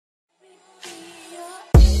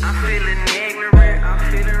I'm feeling ignorant,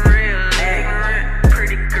 I'm feeling real ignorant.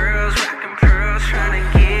 Pretty girls rocking pearls, trying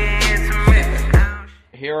to get intimate.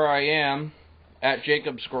 Here I am at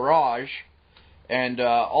Jacob's garage, and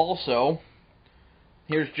also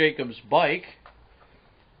here's Jacob's bike.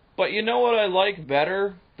 But you know what I like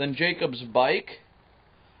better than Jacob's bike?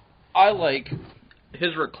 I like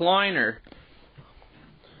his recliner,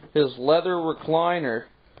 his leather recliner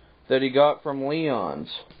that he got from Leon's.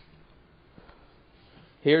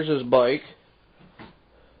 Here's his bike,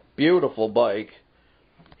 beautiful bike.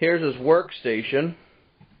 Here's his workstation.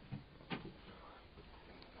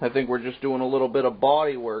 I think we're just doing a little bit of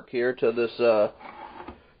body work here to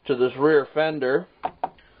this rear fender.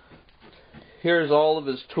 Here's all of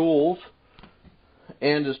his tools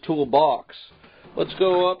and his toolbox. Let's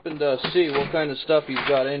go up and see what kind of stuff he's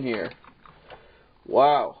got in here.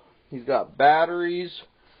 Wow, he's got batteries.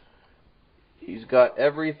 He's got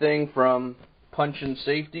everything from punching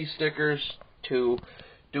safety stickers to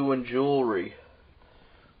doing jewelry.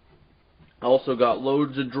 Also got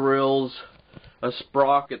loads of drills, a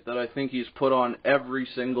sprocket that I think he's put on every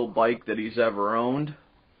single bike that he's ever owned,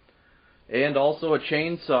 and also a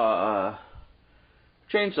chainsaw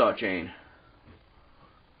chain.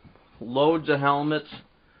 Loads of helmets,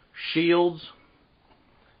 shields,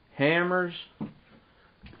 hammers.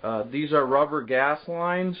 These are rubber gas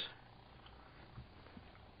lines,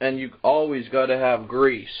 and you always got to have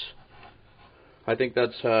grease. I think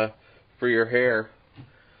that's for your hair.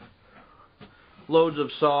 Loads of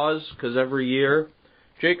saws, because every year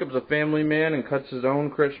Jacob's a family man and cuts his own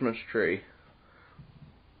Christmas tree.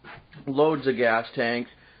 Loads of gas tanks.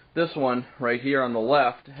 This one right here on the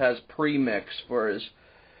left has premix for his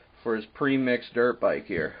premixed dirt bike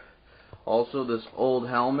here. Also this old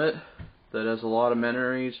helmet that has a lot of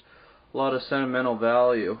memories, a lot of sentimental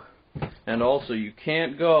value. And also you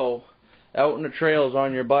can't go out in the trails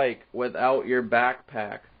on your bike without your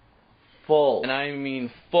backpack full, and I mean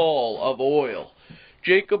full of oil.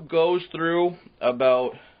 Jacob goes through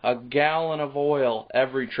about a gallon of oil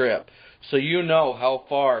every trip, so you know how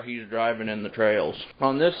far he's driving in the trails.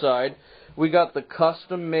 On this side, we got the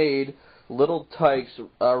custom-made Little Tykes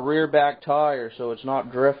rear back tire, so it's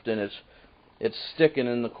not drifting, it's sticking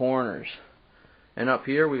in the corners. And up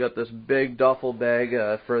here, we got this big duffel bag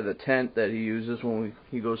for the tent that he uses when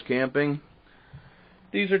he goes camping.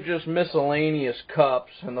 These are just miscellaneous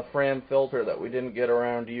cups and the Fram filter that we didn't get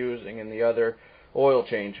around to using in the other oil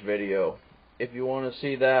change video. If you want to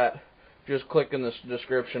see that, just click in the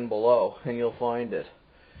description below and you'll find it.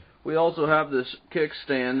 We also have this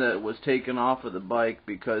kickstand that was taken off of the bike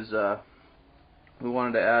because we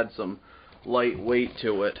wanted to add some light weight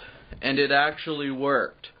to it, and it actually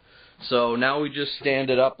worked. So now we just stand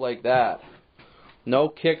it up like that. No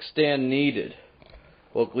kickstand needed.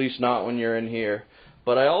 Well, at least not when you're in here.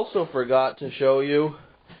 But I also forgot to show you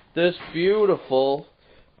this beautiful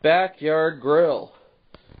backyard grill.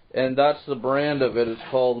 And that's the brand of it. It's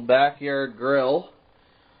called Backyard Grill.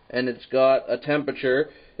 And it's got a temperature.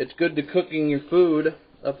 It's good to cooking your food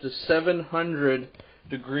up to 700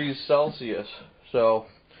 degrees Celsius. So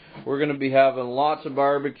we're going to be having lots of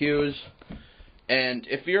barbecues. And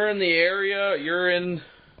if you're in the area, you're in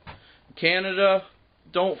Canada,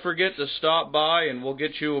 don't forget to stop by and we'll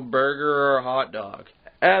get you a burger or a hot dog.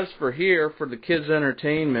 As for here, for the kids'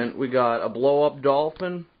 entertainment, we got a blow-up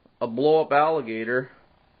dolphin, a blow-up alligator,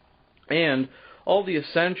 and all the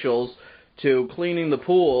essentials to cleaning the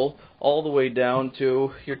pool all the way down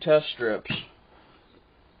to your test strips.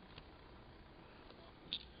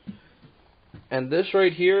 And this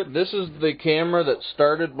right here, this is the camera that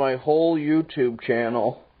started my whole YouTube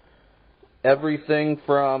channel. Everything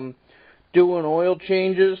from doing oil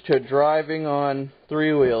changes to driving on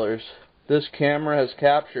three-wheelers. This camera has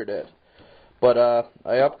captured it. But I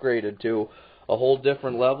upgraded to a whole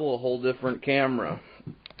different level, a whole different camera.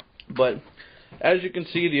 But as you can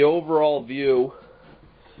see, the overall view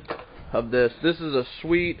of this is a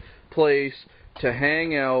sweet place to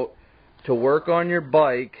hang out, to work on your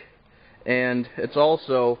bike, and it's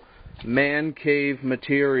also man cave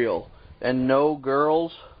material, and no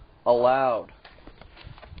girls allowed.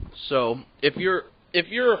 So if you're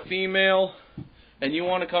a female and you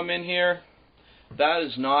want to come in here, that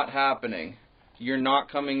is not happening. You're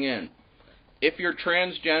not coming in. If you're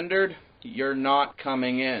transgendered, you're not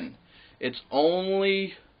coming in. It's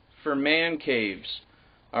only for man caves.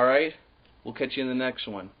 Alright? We'll catch you in the next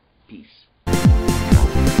one. Peace.